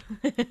we?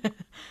 13th.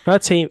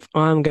 13th,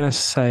 I'm going to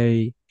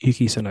say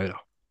Yuki Tsunoda.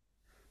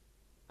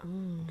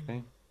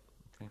 Okay.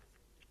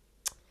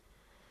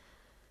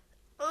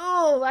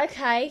 Oh,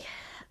 okay.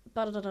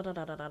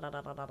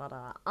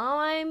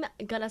 I'm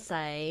gonna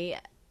say.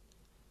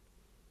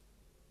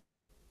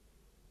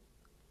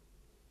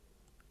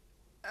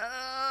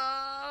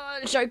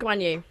 Zhou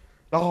Guanyu.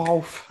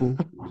 Oh,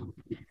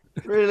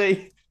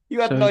 really? You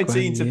had So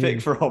 19 to Guan pick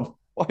Yu. from.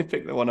 Why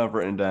pick the one I've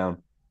written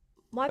down?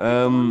 Why pick the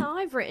one that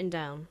I've written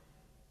down?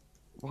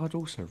 Well, I'd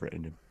also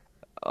written him.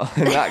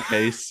 In that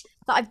case,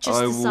 That I've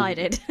just I will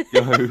decided.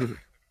 go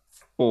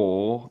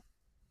for.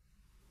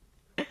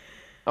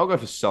 I'll go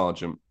for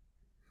Sergeant.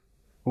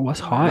 Oh, that's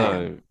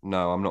high.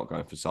 No, I'm not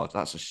going for Sergeant.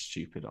 That's a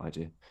stupid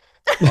idea.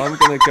 I'm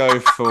going to go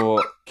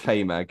for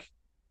K-Mag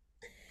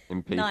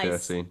in P13.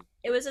 Nice.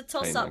 It was a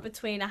toss K-Mag. up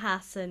between a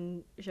Haas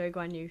and Zhou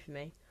Guanyu for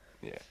me.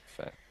 Yeah,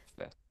 fair.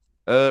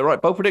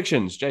 Right, bold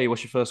predictions. Jay,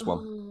 what's your first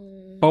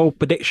one? Bold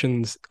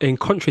predictions. In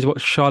contrary to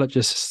what Charlotte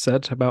just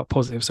said about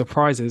positive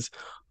surprises,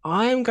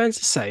 I'm going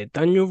to say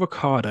Daniel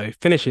Ricciardo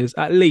finishes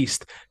at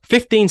least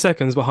 15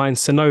 seconds behind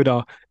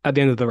Tsunoda at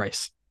the end of the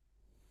race.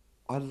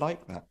 I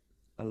like that.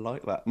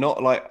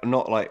 Not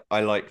like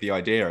I like the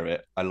idea of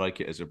it. I like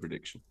it as a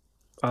prediction.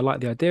 I like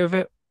the idea of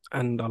it,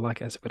 and I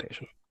like it as a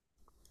prediction.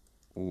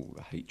 Oh,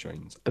 the hate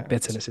trains. The out.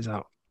 bitterness is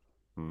out.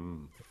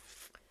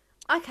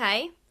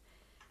 Okay.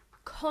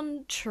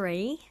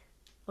 Contrary,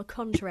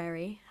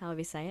 however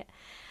you say it,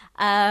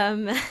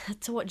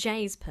 to what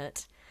Jay's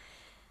put.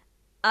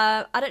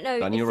 I don't know.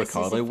 Daniel if this is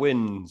Ricciardo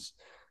wins.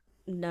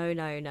 No.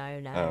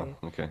 Oh,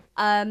 okay.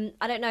 I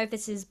don't know if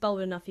this is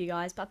bold enough for you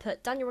guys, but I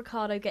put Daniel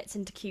Ricciardo gets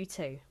into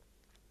Q2.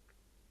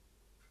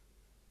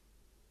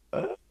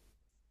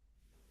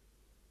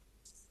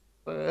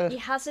 He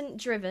hasn't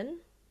driven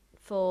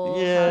for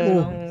Yeah. how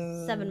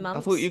long? 7 months.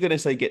 I thought you were going to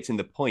say gets in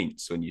the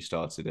points when you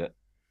started it.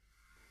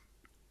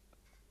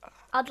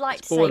 I'd like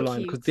It's to say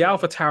borderline Q2. because the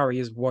Alpha Tauri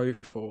is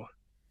woeful.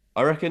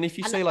 I reckon if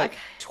you And say like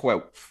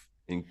 12th,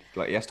 in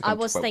like he has to come I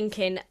was 12th.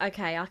 thinking,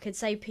 okay, I could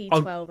say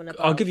P12 and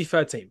above. I'll give you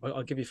 13th.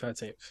 I'll give you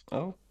 13th.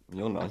 Oh,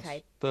 you're nice.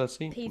 Okay.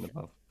 13th P- and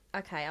above.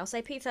 Okay, I'll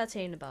say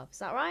P13 and above. Is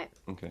that right?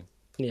 Okay.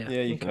 Yeah.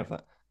 Yeah, you okay. can have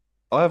that.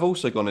 I have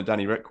also gone a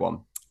Danny Rick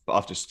one, but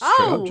I've just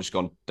Oh! just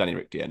gone Danny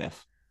Rick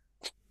DNF.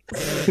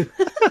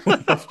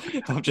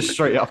 I've just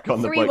straight up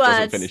gone the 3 bloke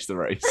doesn't words. finish the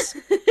race.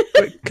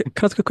 Wait, can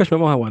I ask a question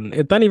about my one?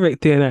 If Danny Rick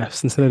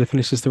DNFs and Tsunoda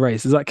finishes the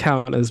race, does that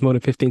count as more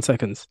than 15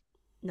 seconds?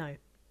 No.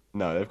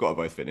 No, they've got to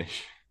both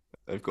finish.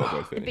 They've got to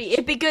both finish.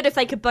 It'd be good if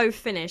they could both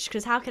finish,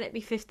 because how can it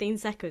be 15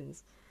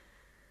 seconds?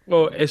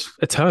 Well, it's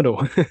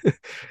eternal. You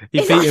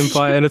Is beat that him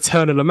by an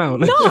eternal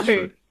amount.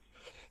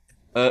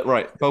 No!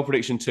 Right, bold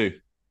prediction 2.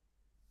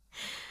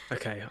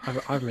 Okay, I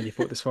haven't really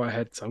thought this far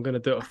ahead, so I'm going to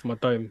do it off my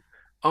dome.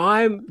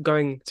 I'm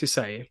going to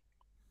say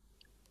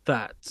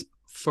that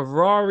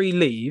Ferrari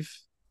leave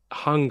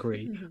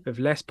Hungary with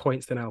less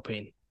points than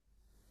Alpine.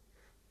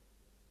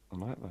 I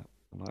like that.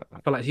 I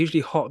feel like it's usually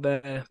hot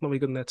there, not really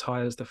good on their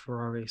tyres, the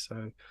Ferrari,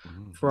 so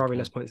Ferrari okay.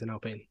 less points than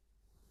Alpine.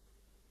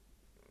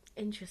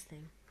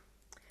 Interesting.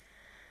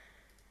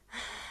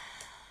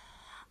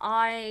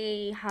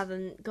 I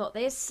haven't got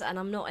this, and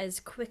I'm not as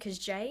quick as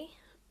Jay,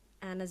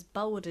 and as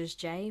bold as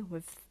Jay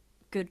with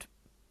good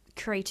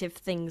creative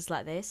things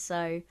like this.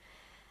 So,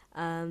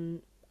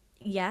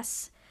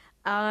 yes,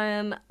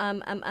 I'm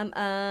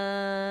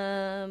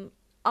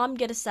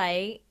gonna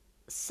say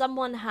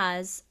someone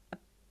has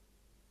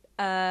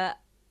a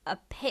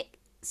pit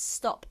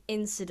stop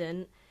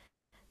incident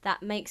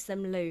that makes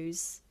them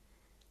lose.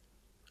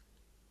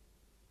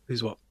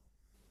 Who's what?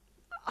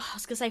 I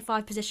was gonna say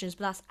 5 positions,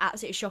 but that's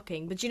absolutely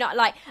shocking. But do you know,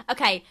 like,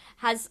 okay,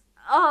 do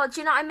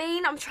you know what I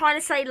mean? I'm trying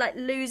to say like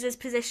loser's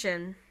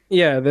position,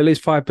 Yeah, they lose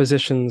 5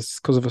 positions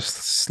because of a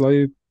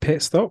slow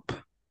pit stop.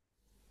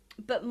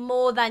 but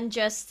more than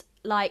just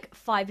like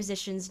 5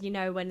 positions. You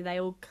know, when they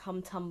all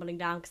come tumbling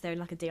down because they're in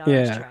like a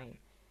DRS train.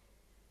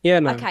 Yeah,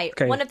 no. Okay,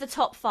 one of the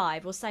top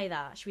 5. We'll say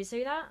that. Should we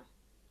do that?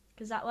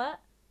 Does that work?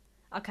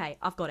 Okay,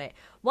 I've got it.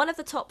 One of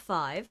the top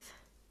 5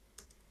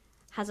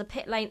 has a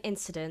pit lane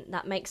incident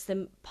that makes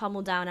them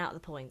pummel down out of the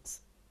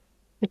points.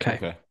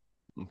 Okay.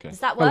 Does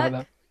that I work? like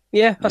that.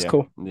 Yeah, that's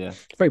cool. Yeah.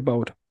 It's very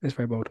bold. It's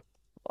very bold.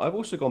 I've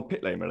also gone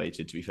pit lane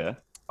related, to be fair.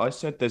 I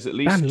said there's at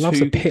least Dan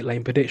loves a two. pit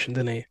lane prediction,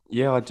 doesn't he?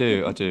 Yeah, I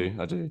do.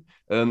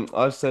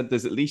 I've said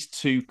there's at least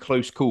two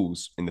close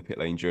calls in the pit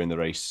lane during the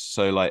race.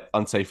 So like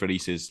unsafe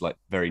releases, like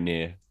very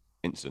near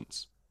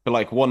instance, but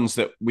like ones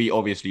that we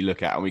obviously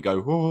look at and we go,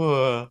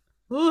 "Whoa,"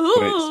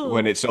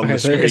 when it's on Okay, the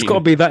so screen. it's got to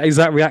be that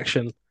exact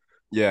reaction.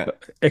 Yeah,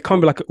 It can't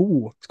be like,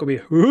 ooh, it's got to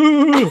be,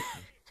 ooh.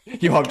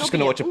 I'm just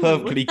going to watch a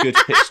perfectly good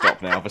pit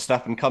stop now.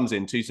 Verstappen comes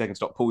in, 2 second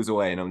stop, pulls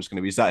away, and I'm just going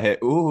to be sat here.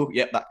 Ooh,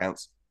 yep, that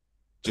counts.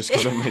 Just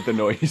because I made the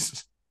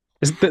noise.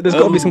 There's got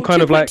to be some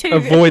kind of like 2.2.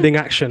 avoiding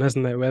action,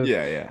 hasn't there? Where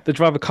Yeah. the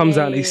driver comes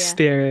out and Yeah. he's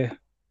steer.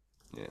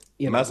 Yeah.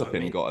 You know what I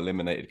Mazepin mean. got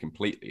eliminated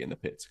completely in the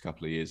pits a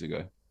couple of years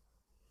ago.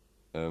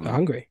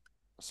 Hungry.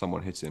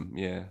 Someone hit him.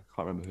 Yeah,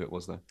 can't remember who it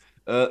was though.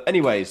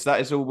 Anyways, that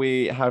is all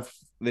we have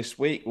this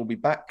week. We'll be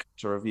back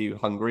to review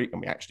Hungary,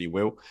 and we actually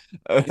will.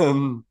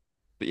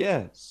 But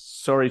yeah,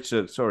 sorry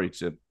to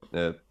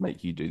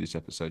make you do this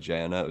episode,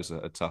 Jay. I know it was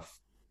a tough.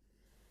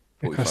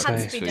 Because 45 Had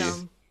minutes to be for you.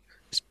 done.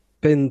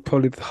 Been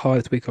probably the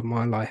hardest week of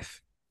my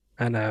life,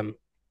 and I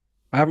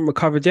haven't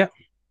recovered yet,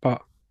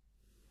 but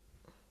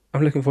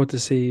I'm looking forward to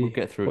see We'll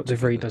get through what it De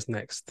Vries together. does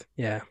next.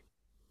 Yeah,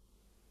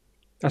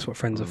 that's what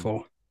friends are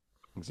for.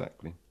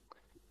 Exactly.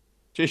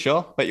 Cheers,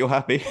 Shah. Bet you're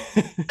happy.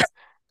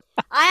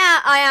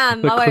 I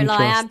am. The I won't lie. I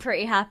contrast. am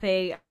pretty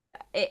happy.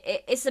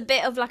 It's a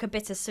bit of like a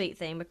bittersweet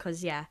thing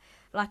because, yeah,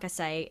 like I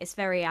say, it's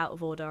very out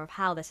of order of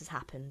how this has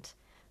happened.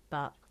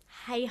 But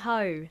hey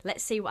ho,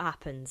 let's see what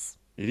happens.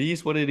 It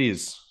is what it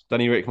is.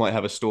 Danny Rick might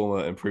have a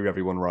stormer and prove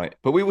everyone right.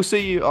 But we will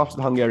see you after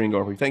the Hungarian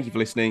Grand Prix. Thank you for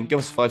listening. Give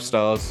us 5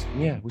 stars.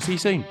 Yeah, we'll see you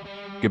soon.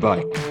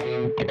 Goodbye.